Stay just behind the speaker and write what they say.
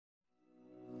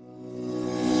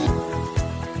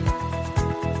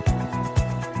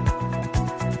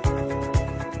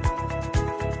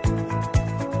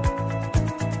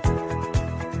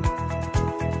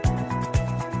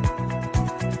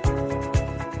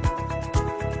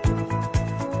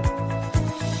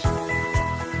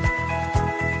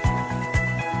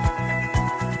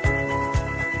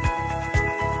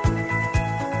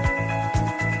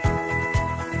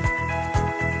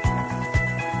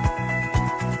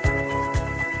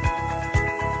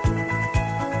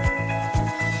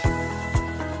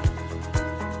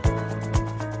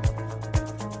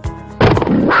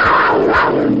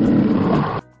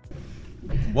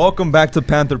Welcome back to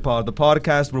Panther Pod, the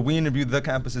podcast where we interview the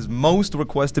campus's most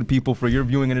requested people for your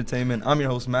viewing entertainment. I'm your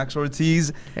host, Max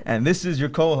Ortiz, and this is your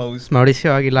co-host,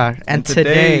 Mauricio Aguilar. And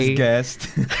today's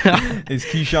guest is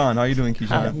KeShawn. How are you doing,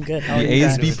 KeShawn? I'm good. The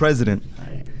ASB president.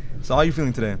 Hi. So how are you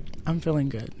feeling today? I'm feeling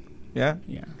good. Yeah?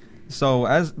 Yeah. So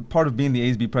as part of being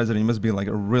the ASB president, you must be like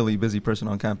a really busy person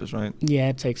on campus, right? Yeah,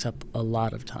 it takes up a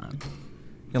lot of time.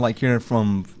 You're like here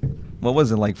from, what was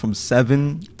it, like from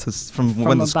 7 to, from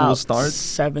when the school starts?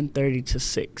 7:30 to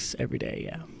 6 every day,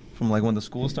 yeah. From like when the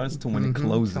school starts to when it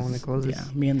closes. When it closes. Yeah,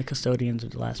 me and the custodians are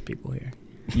the last people here.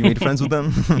 You made friends with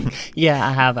them? Yeah,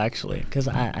 I have actually, because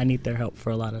I need their help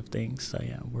for a lot of things. So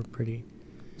yeah, we're pretty.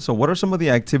 So what are some of the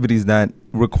activities that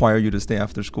require you to stay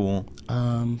after school?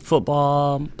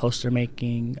 Football, poster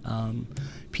making,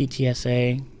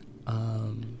 PTSA,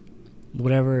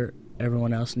 whatever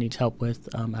everyone else needs help with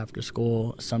after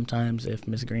school. Sometimes if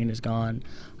Miss Green is gone,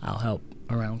 I'll help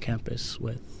around campus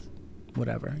with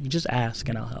whatever. You just ask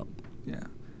and I'll help. Yeah.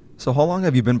 So how long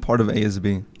have you been part of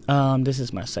ASB? This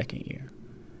is my second year.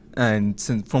 And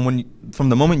since from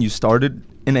the moment you started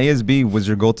in ASB, was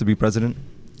your goal to be president?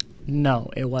 No,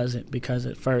 it wasn't, because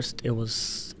at first it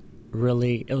was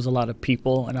a lot of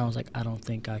people, and I was like, I don't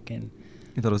think I can.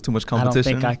 You thought it was too much competition?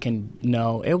 I don't think I can.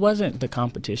 No, it wasn't the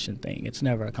competition thing. It's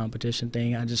never a competition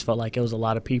thing. I just felt like it was a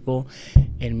lot of people,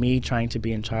 and me trying to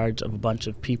be in charge of a bunch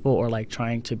of people, or like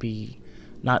trying to be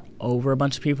not over a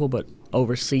bunch of people, but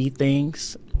oversee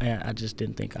things. I just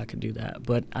didn't think I could do that.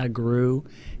 But I grew,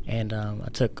 and I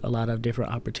took a lot of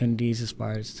different opportunities as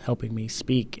far as helping me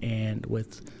speak and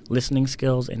with listening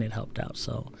skills, and it helped out.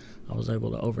 So I was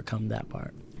able to overcome that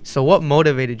part. So what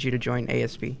motivated you to join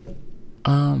ASB?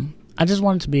 I just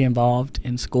wanted to be involved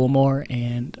in school more,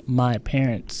 and my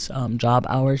parents' job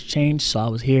hours changed, so I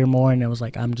was here more, and it was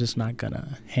like, I'm just not going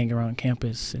to hang around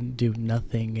campus and do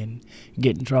nothing and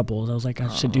get in trouble. I was like,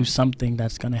 I should do something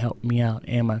that's going to help me out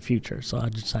and my future, so I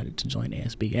decided to join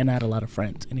ASB, and I had a lot of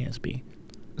friends in ASB.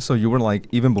 So you were like,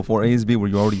 even before ASB, were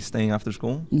you already staying after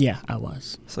school? Yeah, I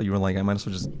was. So you were like, I might as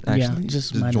well just actually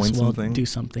just join might as well something? do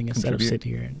something instead of sit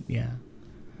here. And, yeah.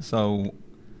 So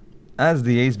as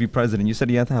the ASB president, you said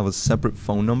you had to have a separate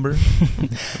phone number?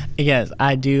 Yes,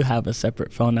 I do have a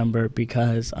separate phone number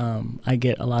because I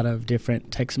get a lot of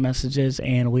different text messages,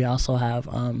 and we also have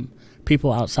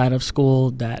people outside of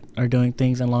school that are doing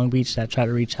things in Long Beach that try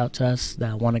to reach out to us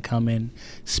that want to come and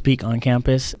speak on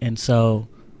campus. And so,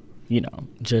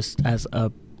 just as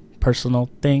a personal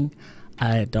thing,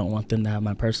 I don't want them to have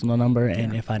my personal number,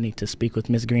 and if I need to speak with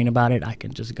Ms. Green about it, I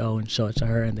can just go and show it to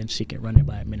her, and then she can run it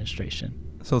by administration.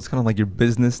 So it's kind of like your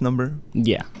business number?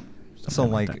 Yeah.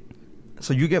 So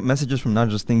so you get messages from not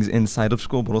just things inside of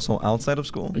school, but also outside of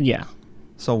school? Yeah.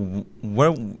 So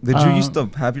where did you used to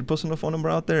have your personal phone number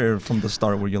out there, or from the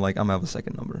start where you're like, I'm going to have a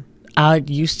second number? I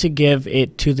used to give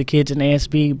it to the kids in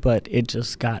ASB, but it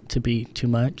just got to be too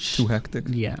much. Too hectic?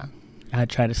 Yeah. I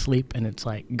try to sleep, and it's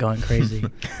like going crazy.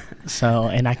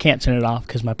 And I can't turn it off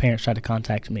because my parents try to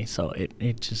contact me, so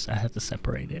I have to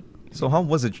separate it. So how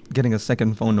was it getting a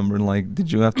second phone number? Like,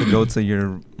 did you have to go to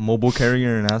your mobile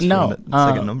carrier and ask for a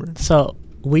second number? So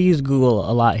we use Google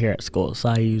a lot here at school. So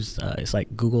I use, it's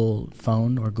like Google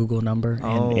phone or Google number.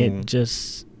 And it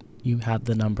just, you have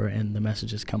the number and the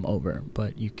messages come over,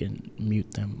 but you can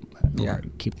mute them or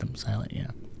keep them silent,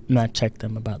 yeah. And I check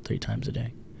them about 3 times a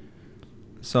day.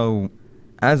 So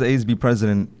as ASB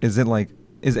president, is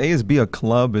ASB a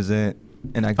club? Is it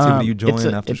an activity you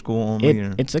join after school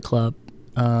only? It's a club.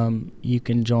 You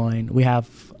can join. We have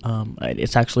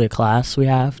it's actually a class. We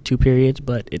have 2 periods,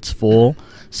 but it's full,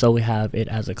 so we have it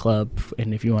as a club.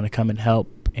 And if you want to come and help,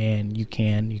 and you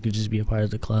could just be a part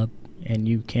of the club, and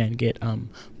you can get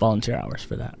volunteer hours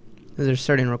for that. Is there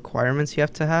certain requirements you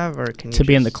have to have, or can you to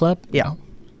be in the club? Yeah.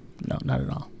 No, not at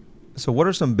all. So what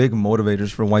are some big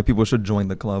motivators for why people should join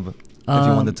the club if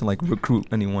you wanted to like recruit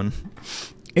anyone?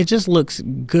 It just looks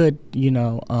good,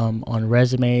 on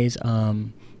resumes.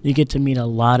 You get to meet a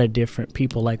lot of different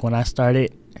people. Like when I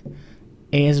started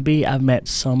ASB, I've met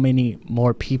so many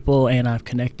more people, and I've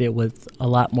connected with a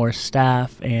lot more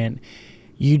staff, and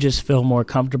you just feel more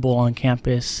comfortable on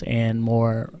campus and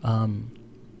more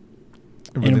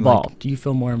involved. You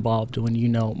feel more involved when you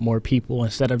know more people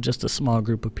instead of just a small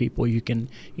group of people. You can,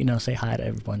 say hi to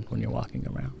everyone when you're walking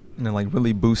around. And it like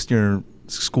really boost your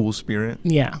school spirit?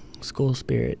 Yeah, school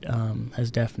spirit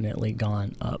has definitely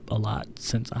gone up a lot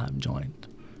since I've joined.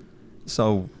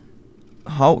 So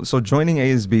joining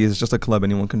ASB is just a club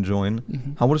anyone can join.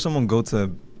 Mm-hmm. How would someone go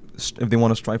to if they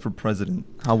want to strive for president,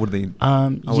 how would they?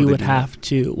 You would have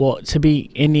to, well, to be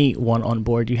anyone on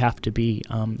board, you have to be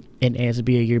in ASB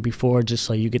a year before, just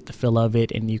so you get the feel of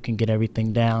it and you can get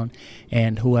everything down.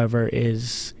 And whoever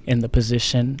is in the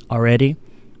position already,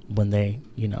 when they,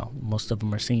 most of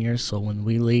them are seniors, so when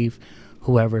we leave,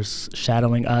 whoever's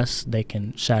shadowing us, they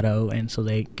can shadow, and so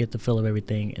they get the feel of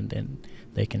everything, and then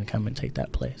they can come and take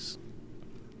that place.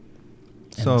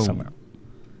 So,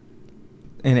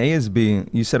 in ASB,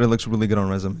 you said it looks really good on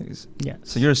resumes. Yes.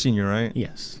 So you're a senior, right?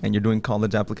 Yes. And you're doing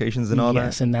college applications and all that?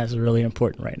 Yes, and that's really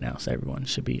important right now, so everyone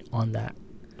should be on that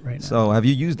right now. So have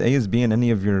you used ASB in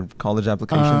any of your college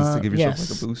applications to give yourself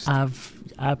like a boost?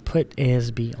 I put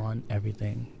ASB on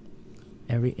everything.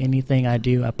 Anything I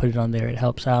do, I put it on there. It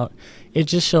helps out. It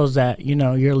just shows that,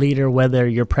 you're a leader, whether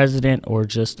you're president or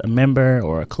just a member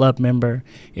or a club member.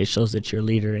 It shows that you're a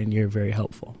leader and you're very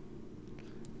helpful.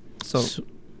 So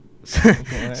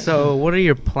what are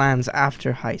your plans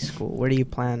after high school? Where do you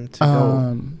plan to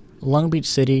go? Long Beach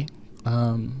City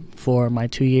for my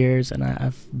 2 years, and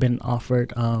I've been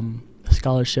offered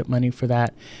scholarship money for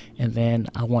that, and then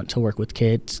I want to work with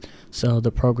kids. So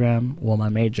the program, my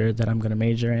major that I'm going to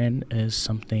major in it's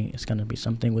going to be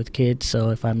something with kids. So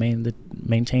if I maintain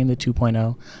the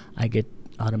 2.0, I get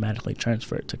automatically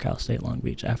transferred to Cal State Long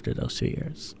Beach after those 2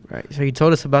 years. Right. So you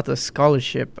told us about the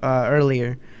scholarship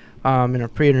earlier in our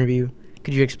pre-interview.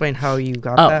 Could you explain how you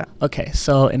got that? Okay.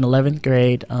 So in 11th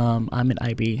grade, I'm in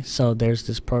IB. So there's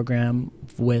this program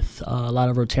with a lot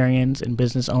of Rotarians and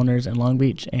business owners in Long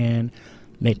Beach, and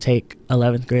they take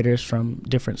 11th graders from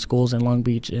different schools in Long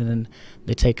Beach, and then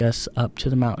they take us up to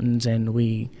the mountains, and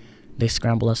they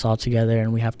scramble us all together,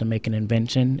 and we have to make an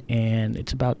invention, and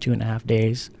it's about 2.5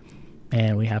 days,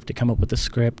 and we have to come up with a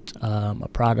script, a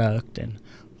product, and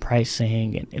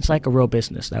pricing, and it's like a real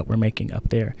business that we're making up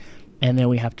there. And then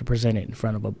we have to present it in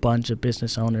front of a bunch of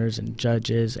business owners and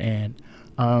judges, and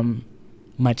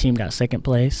my team got second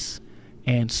place.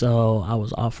 And so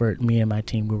me and my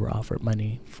team, we were offered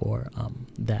money for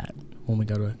that when we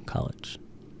go to college.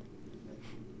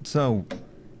 So,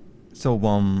 I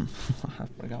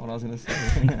forgot what I was going to say.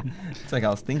 It's like I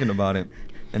was thinking about it,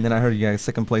 and then I heard you guys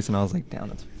second place, and I was like,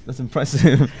 damn, that's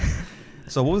impressive.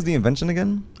 So what was the invention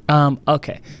again?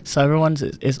 Okay, so everyone's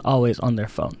is always on their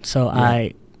phone. So yeah.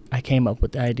 I came up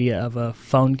with the idea of a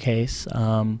phone case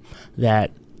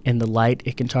that in the light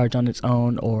it can charge on its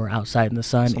own or outside in the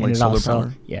sun. So and like it solar also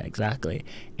power? Yeah, exactly.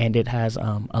 And it has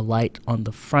a light on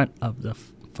the front of the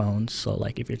phone, so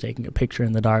like if you're taking a picture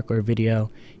in the dark or a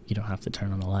video, you don't have to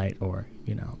turn on the light or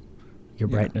your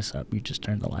brightness up. You just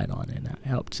turn the light on, and that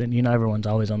helps. And everyone's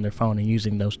always on their phone and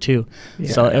using those too.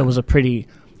 Yeah. So it was a pretty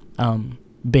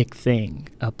big thing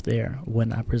up there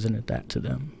when I presented that to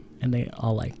them, and they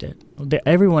all liked it.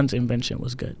 Everyone's invention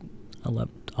was good. I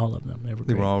loved all of them. They were great.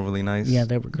 They were all really nice. Yeah,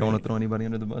 they were great. Don't want to throw anybody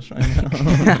under the bus right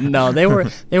now. No, they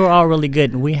were all really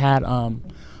good, and we had a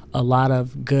lot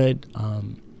of good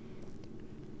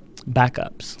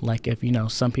backups. Like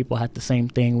if some people had the same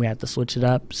thing, we had to switch it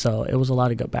up. So it was a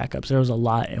lot of good backups. There was a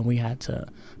lot, and we had to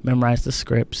memorize the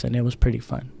scripts, and it was pretty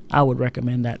fun. I would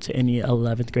recommend that to any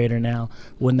 11th grader now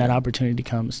when that opportunity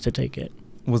comes to take it.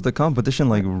 Was the competition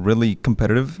like really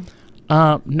competitive?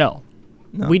 No.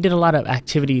 We did a lot of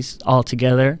activities all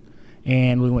together,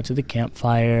 and we went to the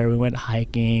campfire, we went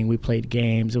hiking, we played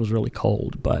games. It was really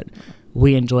cold, but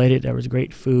we enjoyed it. There was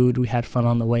great food. We had fun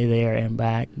on the way there and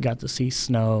back. Got to see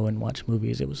snow and watch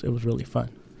movies. It was really fun.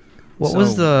 What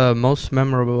was the most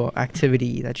memorable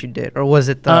activity that you did, or was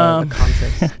it the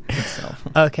contest itself?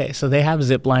 Okay, so they have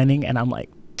zip lining, and I'm like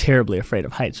terribly afraid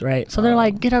of heights, right? So they're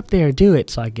like, get up there, do it.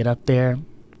 So I get up there,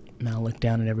 and I look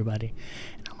down at everybody,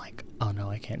 and I'm like, oh no,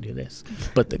 I can't do this.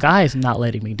 But the guy is not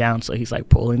letting me down, so he's like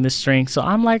pulling the string. So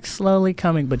I'm like slowly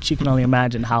coming, but you can only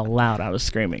imagine how loud I was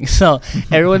screaming. So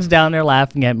everyone's down there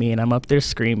laughing at me, and I'm up there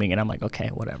screaming, and I'm like, okay,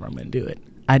 whatever, I'm gonna do it.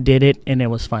 I did it, and it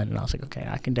was fun, and I was like, okay,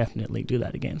 I can definitely do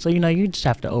that again. So, you just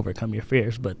have to overcome your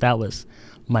fears, but that was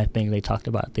my thing they talked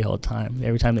about the whole time.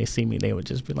 Every time they see me, they would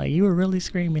just be like, you were really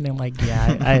screaming. I'm like,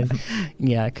 yeah,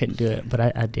 I couldn't do it, but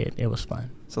I did. It was fun.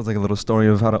 Sounds like a little story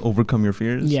of how to overcome your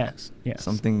fears. Yes.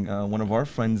 Something one of our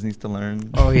friends needs to learn.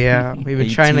 Oh, yeah. We've been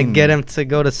trying to get him to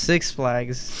go to Six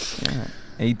Flags. Yeah,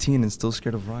 18 and still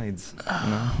scared of rides.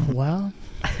 Well,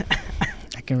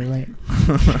 I can relate.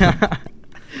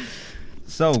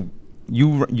 So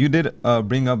you did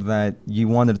bring up that you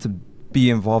wanted to be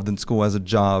involved in school as a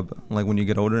job, like when you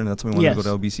get older, and that's when you wanted to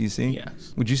go to LBCC.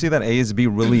 Yes. Would you say that ASB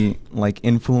really like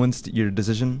influenced your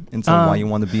decision into why you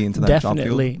want to be into that job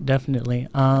field? Definitely.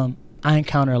 I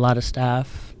encounter a lot of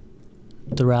staff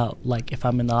throughout, like if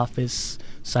I'm in the office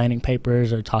signing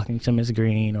papers or talking to Ms.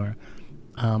 Green, or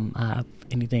I have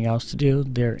anything else to do.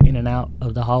 They're in and out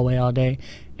of the hallway all day,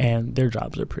 and their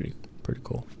jobs are pretty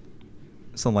cool.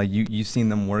 So like you seen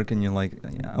them work and you're like,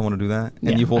 yeah, I want to do that.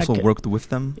 And Yeah, you've also I could- worked with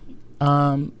them.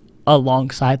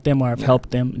 Alongside them, or I've Yeah.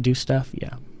 helped them do stuff.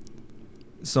 Yeah.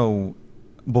 So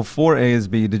before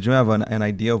ASB, did you have an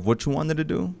idea of what you wanted to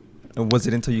do? Or was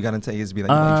it until you got into ASB that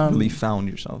you like really found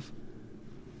yourself?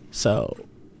 So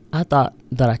I thought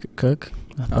that I could cook.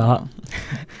 I thought,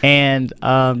 and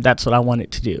that's what I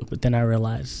wanted to do. But then I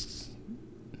realized,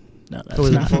 no, that's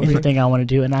wasn't not for me. anything I want to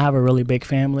do. And I have a really big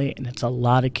family, and it's a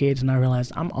lot of kids. And I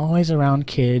realized I'm always around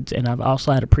kids. And I've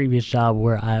also had a previous job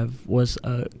where I was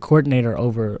a coordinator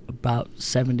over about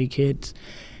 70 kids.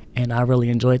 And I really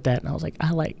enjoyed that. And I was like,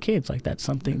 I like kids. Like, that's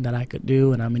something that I could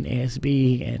do. And I'm in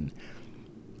ASB, and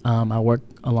I work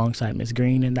alongside Miss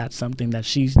Green, and that's something that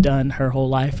she's done her whole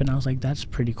life. And I was like, that's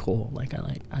pretty cool. Like,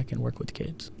 I can work with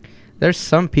kids. There's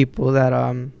some people that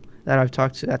I've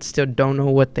talked to that still don't know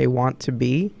what they want to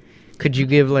be. Could you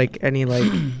give like any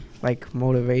like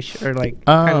motivation or like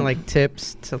kind of like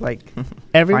tips to like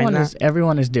Everyone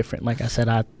find is different. Like I said,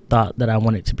 I thought that I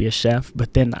wanted to be a chef,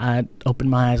 but then I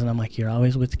opened my eyes and I'm like, you're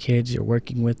always with the kids. You're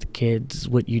working with the kids.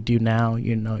 What you do now,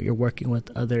 you know, you're working with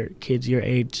other kids your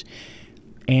age.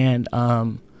 And,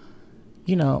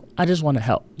 you know, I just want to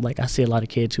help. Like, I see a lot of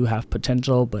kids who have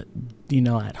potential, but, you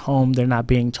know, at home, they're not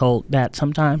being told that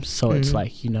sometimes. So it's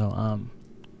like, you know,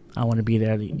 I want to be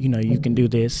there. You know, you can do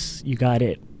this. You got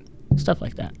it. Stuff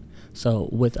like that. So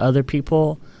with other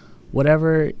people,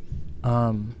 whatever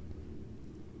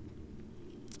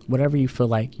you feel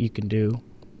like you can do,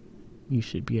 you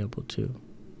should be able to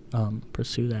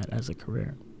pursue that as a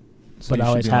career. So But you I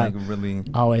always should be, have like, really,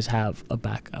 always have a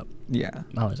backup. yeah.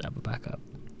 I always have a backup.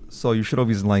 So you should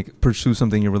always like pursue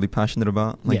something you're really passionate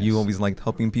about. Like you Yes. always liked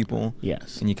helping people,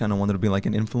 Yes. and you kind of wanted to be like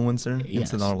an influencer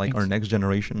Yes. into our next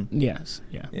generation. Yes.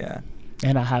 Yeah. Yeah.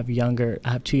 And I have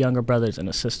two younger brothers and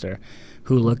a sister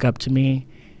who look up to me,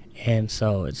 and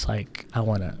so it's like I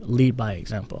want to lead by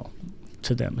example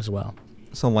to them as well.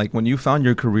 So like when you found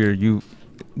your career,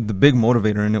 the big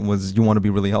motivator in it was you want to be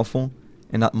really helpful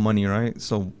and not money, right?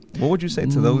 So what would you say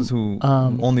to those who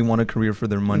only want a career for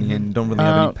their money and don't really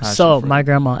have any passion So for my it?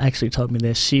 grandma actually told me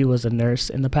this. She was a nurse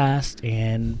in the past,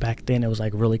 and back then it was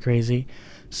like really crazy.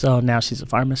 So now she's a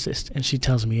pharmacist, and she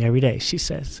tells me every day, she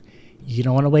says, you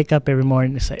don't want to wake up every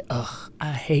morning and say, ugh,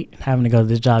 I hate having to go to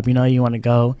this job. You know, you want to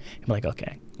go and be like,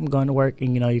 okay, I'm going to work,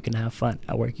 and you know, you can have fun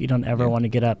at work. You don't ever want to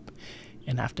get up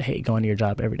and have to hate going to your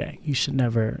job every day. You should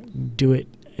never do it.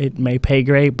 It may pay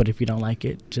great, but if you don't like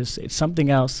it, it's something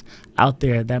else out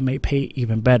there that may pay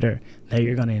even better that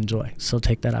you're going to enjoy. So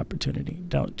take that opportunity.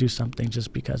 Don't do something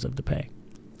just because of the pay.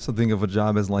 So think of a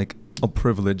job as like a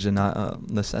privilege and not a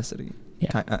necessity,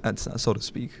 Yeah. so to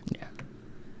speak. Yeah.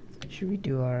 Should we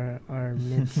do our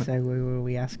mid segue where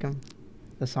we ask them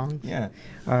the songs? Yeah.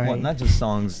 All right. Well, not just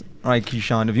songs. All right,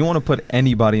 KeShawn, if you want to put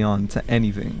anybody on to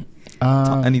anything,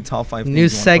 any top 5 things New you wanna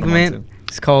put 'em segment. onto.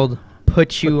 It's called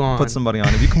Put You On. Put somebody on.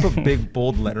 If you could put big,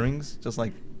 bold letterings, just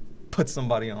like put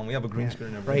somebody on. We have a green Yeah,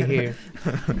 screen and right everything.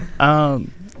 here.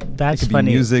 That's it could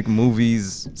funny. be music,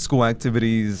 movies, school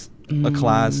activities, a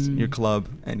class, your club,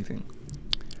 anything.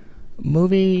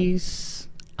 Movies,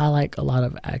 I like a lot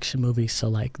of action movies. So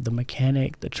like The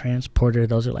Mechanic, The Transporter,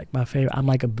 those are like my favorite. I'm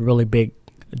like a really big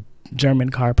German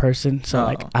car person. So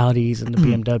like Audis and the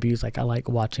BMWs, like I like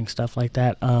watching stuff like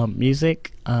that.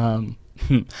 Music,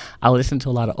 I listen to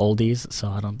a lot of oldies, so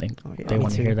I don't think they me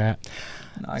want to too. hear that.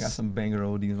 No, I got some banger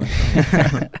oldies.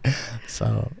 Like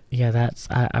So yeah,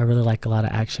 I really like a lot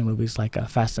of action movies like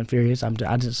Fast and Furious. I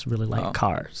just really like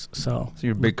cars. So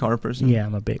you're a big car person? yeah,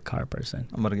 I'm a big car person.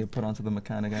 I'm about to get put onto The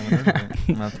Mechanic. I haven't heard of it.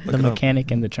 I'm gonna have to look The it up.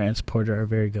 Mechanic and The Transporter are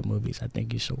very good movies. I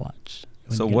think you should watch.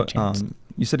 when So you get a what? chance.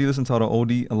 You said you listen to a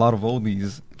lot of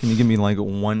oldies. Can you give me like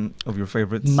one of your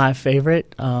favorites? My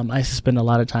favorite, I used to spend a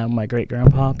lot of time with my great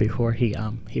grandpa before he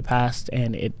passed,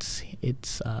 and it's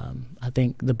I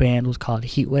think the band was called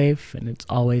Heatwave, and it's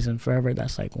Always and Forever.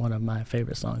 That's like one of my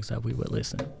favorite songs that we would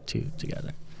listen to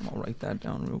together. I'll write that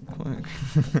down real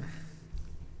quick.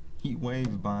 Heat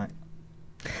Wave by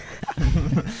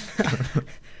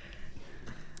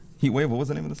Heat Wave. What was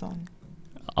the name of the song?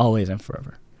 Always and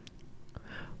Forever.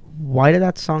 Why did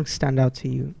that song stand out to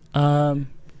you?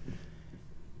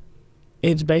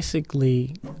 It's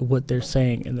basically what they're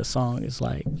saying in the song is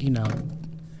like, you know,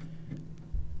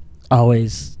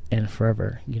 always and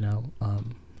forever, you know,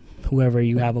 whoever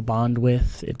you have a bond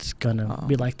with, it's gonna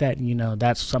be like that. You know,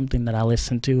 that's something that I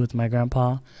listened to with my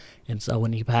grandpa. And so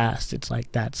when he passed, it's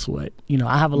like, that's what, you know,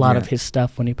 I have a lot of his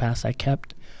stuff when he passed I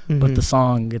kept, but the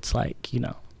song, it's like, you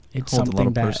know, it's Holds a lot something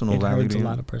of that personal it value holds to a you.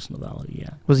 lot of personal value.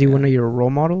 Yeah. Was he one of your role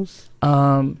models?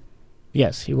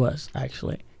 Yes, he was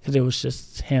actually, because it was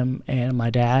just him and my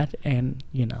dad, and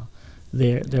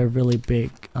they're really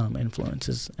big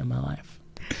influences in my life.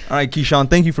 All right, KeShawn,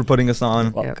 thank you for putting us on.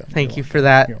 You're Yeah, welcome. thank You're you welcome. for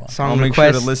that You're welcome. song I'll make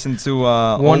request. sure to listen to One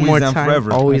Always more and time,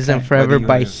 Forever. Always and Okay. Forever By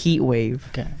by the- Heatwave.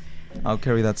 Okay. I'll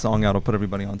carry that song out. I'll put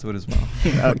everybody onto it as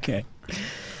well. Okay.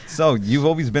 So you've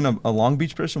always been a Long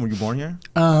Beach person? Were you born here?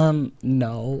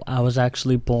 No, I was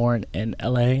actually born in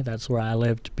LA. That's where I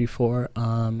lived before.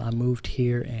 I moved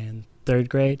here in 3rd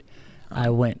grade. I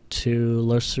went to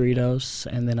Los Cerritos,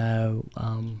 and then I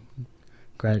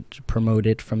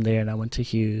promoted from there, and I went to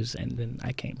Hughes, and then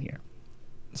I came here.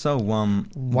 So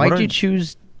Why did you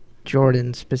choose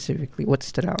Jordan specifically? What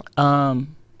stood out?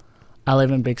 I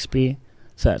live in Bixby,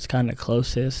 so that's kind of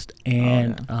closest.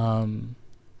 And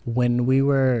when we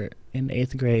were in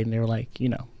 8th grade, and they were like,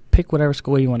 pick whatever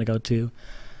school you want to go to,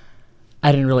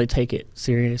 I didn't really take it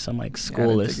serious. I'm like,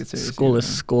 school is school.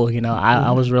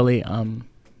 I was really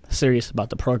serious about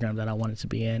the program that I wanted to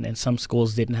be in, and some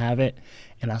schools didn't have it,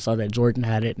 and I saw that Jordan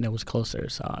had it, and it was closer,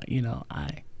 so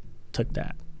I took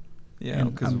that. Yeah,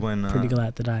 because I'm pretty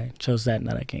glad that I chose that and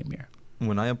that I came here.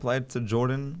 When I applied to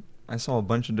Jordan, I saw a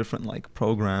bunch of different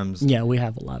programs. Yeah, we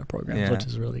have a lot of programs, which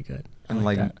is really good. And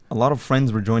a lot of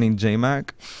friends were joining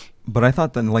JMAC, but I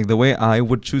thought that the way I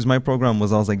would choose my program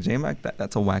was, I was like, JMAC,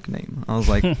 that's a whack name. I was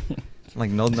like, no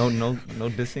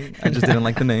dissing. I just didn't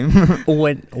like the name.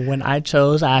 When I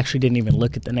chose, I actually didn't even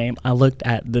look at the name. I looked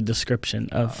at the description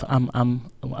of I'm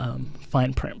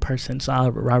fine print person, so I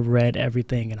read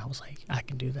everything, and I was like, I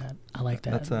can do that. I like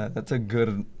that. That's a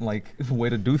good way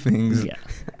to do things. Yeah,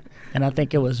 and I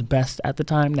think it was best at the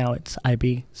time. Now it's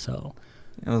IB, so.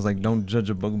 I was like, don't judge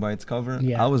a book by its cover.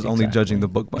 Yeah, I was only judging the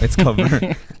book by its cover.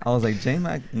 I was like,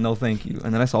 JMac, no thank you.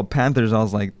 And then I saw Panthers. I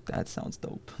was like, that sounds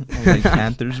dope. I was like,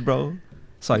 Panthers, bro.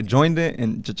 So I joined it,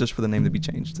 and just for the name to be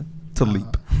changed to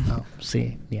Leap.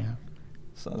 See, yeah.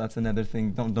 So that's another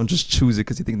thing. Don't just choose it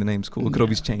because you think the name's cool. It could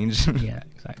always change. Yeah,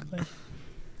 exactly.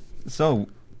 So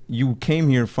you came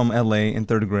here from LA in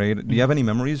 3rd grade. Do you have any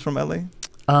memories from LA?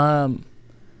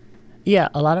 Yeah,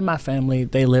 a lot of my family,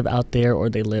 they live out there, or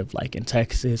they live in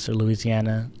Texas or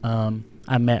Louisiana.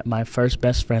 I met my first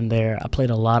best friend there. I played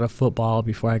a lot of football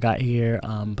before I got here,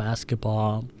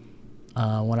 basketball.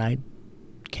 When I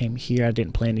came here, I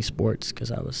didn't play any sports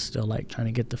because I was still trying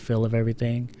to get the feel of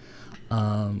everything.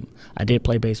 I did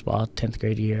play baseball 10th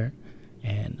grade year,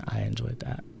 and I enjoyed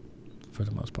that for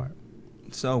the most part.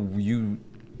 So you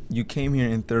came here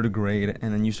in 3rd grade,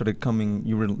 and then you started coming.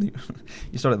 You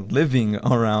started living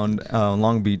around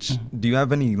Long Beach. Mm-hmm. Do you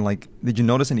have any Did you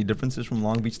notice any differences from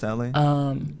Long Beach to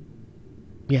LA?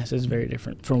 Yes, it's very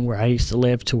different from where I used to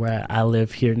live to where I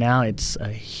live here now. It's a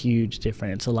huge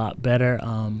difference. It's a lot better.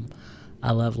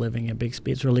 I love living in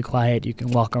Bixby. It's really quiet. You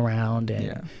can walk around,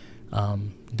 and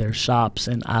there's shops,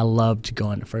 and I loved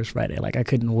going to First Friday. I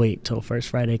couldn't wait till First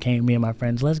Friday came. Me and my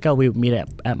friends, let's go. We would meet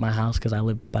at my house because I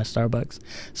live by Starbucks.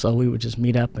 So we would just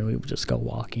meet up, and we would just go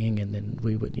walking, and then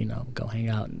we would, go hang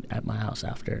out at my house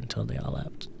after until they all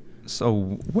left.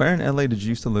 So where in LA did you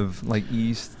used to live?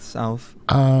 East, south?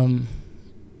 I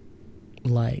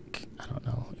don't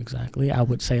know exactly. I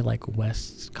would say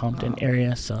West Compton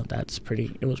area. So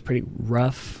it was pretty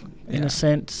rough in a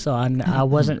sense. So I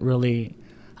wasn't really.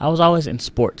 I was always in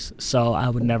sports, so I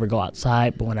would never go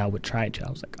outside. But when I would try to, I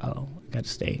was like, oh, I got to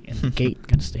stay in the gate,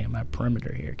 got to stay in my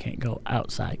perimeter here. Can't go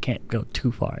outside, can't go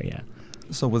too far, yeah.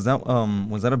 So was that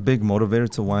a big motivator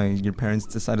to why your parents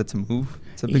decided to move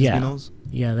to Bixby Knolls?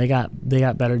 Yeah, they got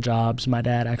better jobs. My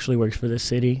dad actually works for the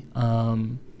city,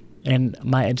 and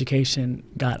my education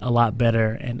got a lot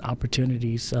better and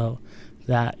opportunities. So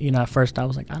that at first I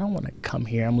was like, I don't want to come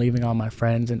here. I'm leaving all my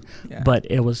friends, but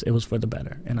it was for the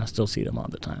better, and I still see them all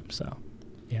the time. So,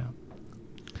 yeah.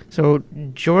 So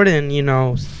Jordan,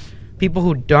 people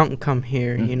who don't come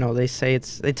here, they say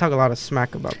they talk a lot of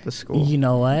smack about the school. You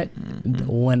know what? Mm-hmm.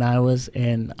 When I was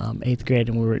in 8th grade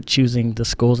and we were choosing the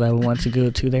schools I wanted to go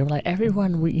to, they were like,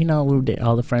 everyone,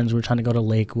 all the friends were trying to go to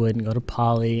Lakewood and go to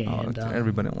Poly. And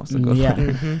everybody wants to go. Yeah,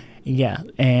 Mm-hmm. yeah.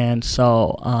 And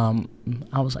so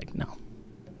I was like, no.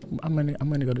 I'm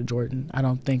gonna go to Jordan.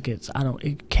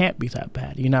 It can't be that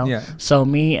bad, Yeah. So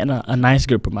me and a nice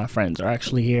group of my friends are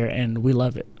actually here, and we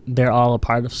love it. They're all a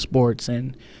part of sports,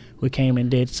 and we came and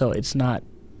did. So it's not,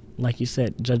 like you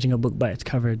said, judging a book by its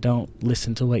cover. Don't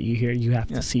listen to what you hear. You have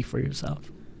to see for yourself.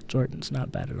 Jordan's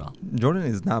not bad at all. Jordan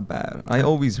is not bad. I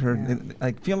always heard it,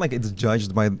 I feel like it's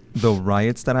judged by the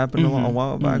riots that happened a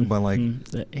while back, but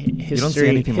the you don't see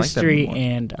anything like that history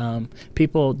anymore. and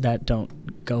people that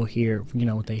don't go hear,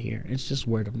 what they hear. It's just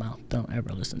word of mouth. Don't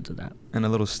ever listen to that. And a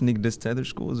little sneak diss to other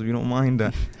schools, if you don't mind.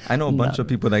 I know a bunch of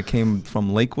people that came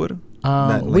from Lakewood.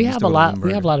 We have a lot.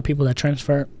 We have a lot of people that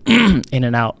transfer in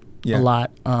and out a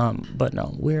lot. But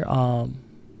no, we're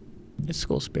it's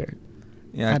school spirit.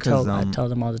 Yeah, I tell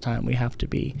them all the time, you have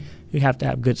to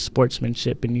have good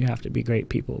sportsmanship, and you have to be great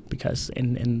people, because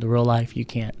in the real life you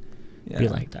can't be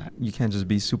like that. You can't just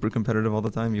be super competitive all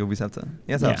the time. You always have to.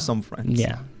 You have to have some friends.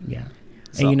 Yeah.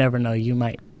 So, and you never know. You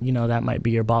might, that might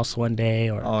be your boss one day,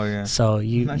 or so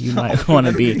you might want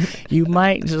to be. You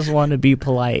might just want to be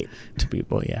polite to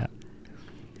people. Yeah.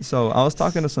 So I was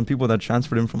talking to some people that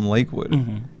transferred in from Lakewood,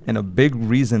 and a big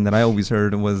reason that I always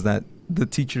heard was that the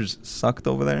teachers sucked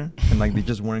over there, and like they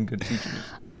just weren't good teachers.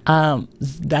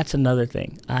 That's another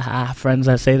thing. I have friends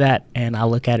that say that, and I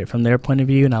look at it from their point of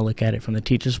view, and I look at it from the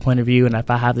teacher's point of view, and if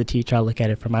I have the teacher, I look at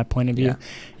it from my point of view.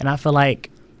 And I feel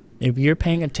like if you're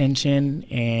paying attention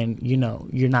and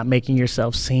you're not making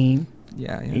yourself seen,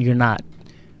 you're not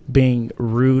being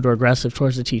rude or aggressive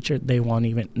towards the teacher, they won't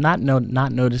even not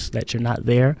notice that you're not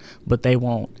there, but they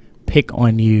won't pick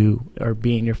on you or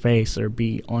be in your face or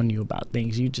be on you about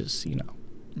things. You just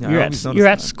you're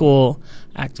at school,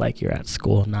 act like you're at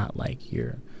school, not like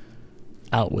you're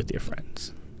out with your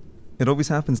friends. It always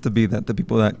happens to be that the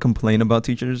people that complain about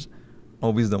teachers are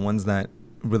always the ones that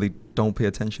really don't pay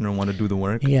attention or want to do the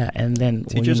work. Yeah, and then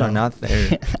teachers are not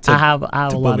there. I have a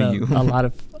lot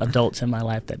of adults in my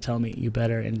life that tell me, you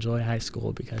better enjoy high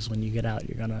school, because when you get out,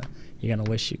 you're gonna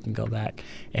wish you can go back.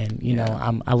 And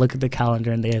I look at the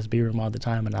calendar in the ASB room all the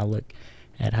time, and I look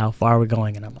at how far we're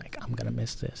going, and I'm like, I'm gonna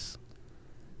miss this.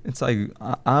 It's like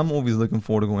I'm always looking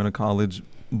forward to going to college,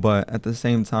 but at the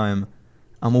same time,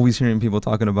 I'm always hearing people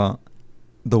talking about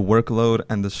the workload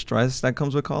and the stress that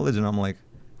comes with college, and I'm like,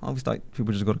 I always thought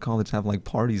people just go to college to have like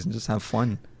parties and just have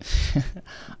fun.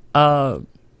 I've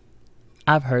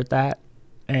heard that,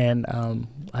 and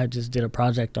I just did a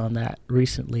project on that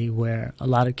recently, where a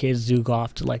lot of kids do go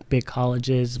off to like big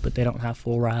colleges, but they don't have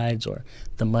full rides or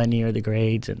the money or the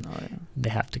grades, and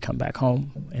they have to come back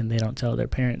home, and they don't tell their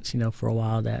parents, for a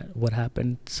while that what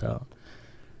happened. So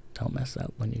don't mess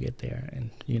up when you get there, and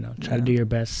try to do your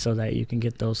best so that you can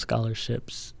get those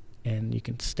scholarships and you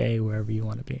can stay wherever you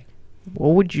want to be. What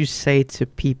would you say to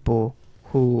people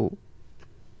who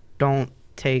don't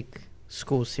take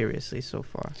school seriously so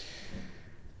far?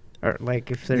 Or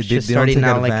like if they're just starting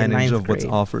out like in ninth grade. Of what's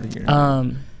offered here.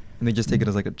 And they just take it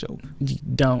as like a joke.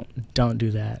 Don't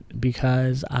do that,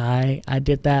 because I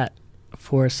did that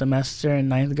for a semester in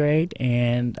ninth grade,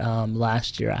 and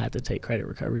last year I had to take credit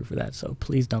recovery for that. So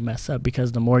please don't mess up,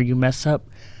 because the more you mess up,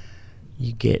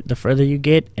 the further you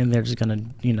get, and they're just gonna,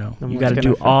 you got to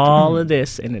do all of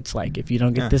this, and it's like, if you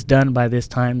don't get this done by this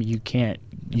time, you're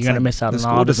gonna miss out on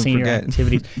all the senior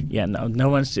activities. No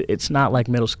one's. It's not like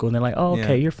middle school, and they're like, oh,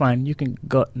 okay, you're fine, you can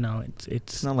go. No,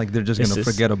 it's not like they're just gonna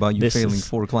forget about you failing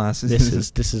 4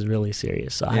 classes. This is really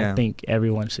serious. So I think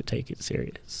everyone should take it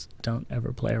serious. Don't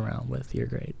ever play around with your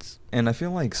grades. And I feel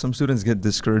like some students get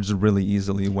discouraged really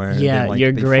easily, where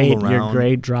your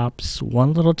grade drops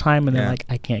one little time, and they're like,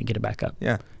 I can't get it back up.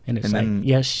 And it's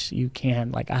yes, you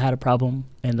can. Like, I had a problem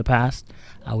in the past.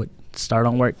 I would start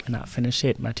on work and not finish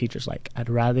it. My teacher's like, I'd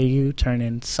rather you turn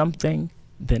in something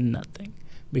than nothing,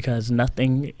 because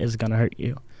nothing is gonna hurt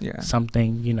you.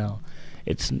 Something,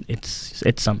 it's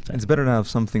something. It's better to have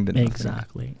something than nothing.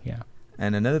 Exactly. Yeah.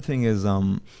 And another thing is,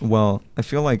 I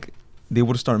feel like they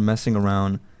would start messing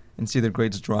around and see their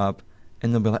grades drop,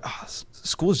 and they'll be like,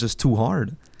 school's just too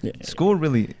hard. School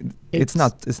really, it's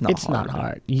not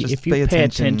hard. If you pay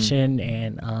attention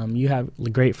and you have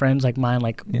great friends like mine,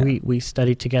 like we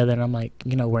studied together, and I'm like,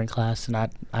 we're in class, and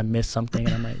I missed something,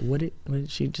 and I'm like, what did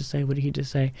she just say? What did he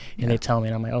just say? And they tell me,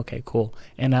 and I'm like, okay, cool.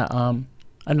 And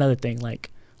another thing,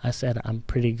 like I said, I'm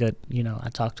pretty good. I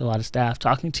talk to a lot of staff.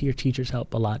 Talking to your teachers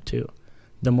help a lot too.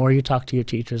 The more you talk to your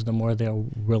teachers, the more they're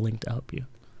willing to help you.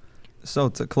 So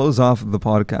to close off the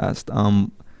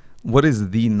podcast, what is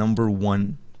the number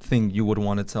one thing you would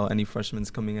want to tell any freshmen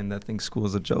coming in that think school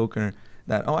is a joke, or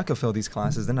that, I could fail these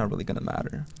classes, they're not really going to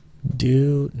matter?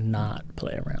 Do not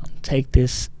play around. Take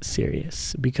this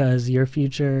serious, because your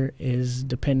future is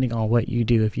depending on what you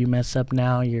do. If you mess up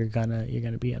now, you're gonna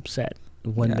be upset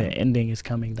when the ending is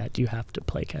coming, that you have to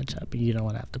play catch up. You don't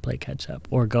want to have to play catch up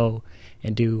or go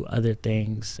and do other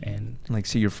things, and like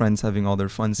see your friends having all their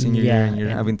fun senior year, and you're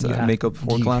having to make up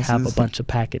 4 classes. You have a bunch of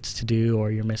packets to do,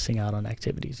 or you're missing out on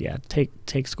activities.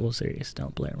 Take school serious.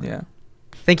 Don't play around.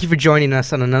 Thank you for joining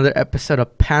us on another episode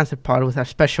of Panther Pod with our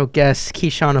special guest,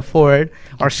 KeShawn Ford,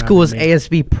 our school's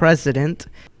ASB president.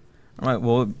 All right,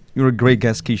 well, you're a great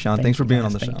guest, KeShawn. Thanks for being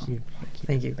on the show. Thank you.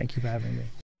 Thank you. Thank you for having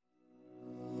me.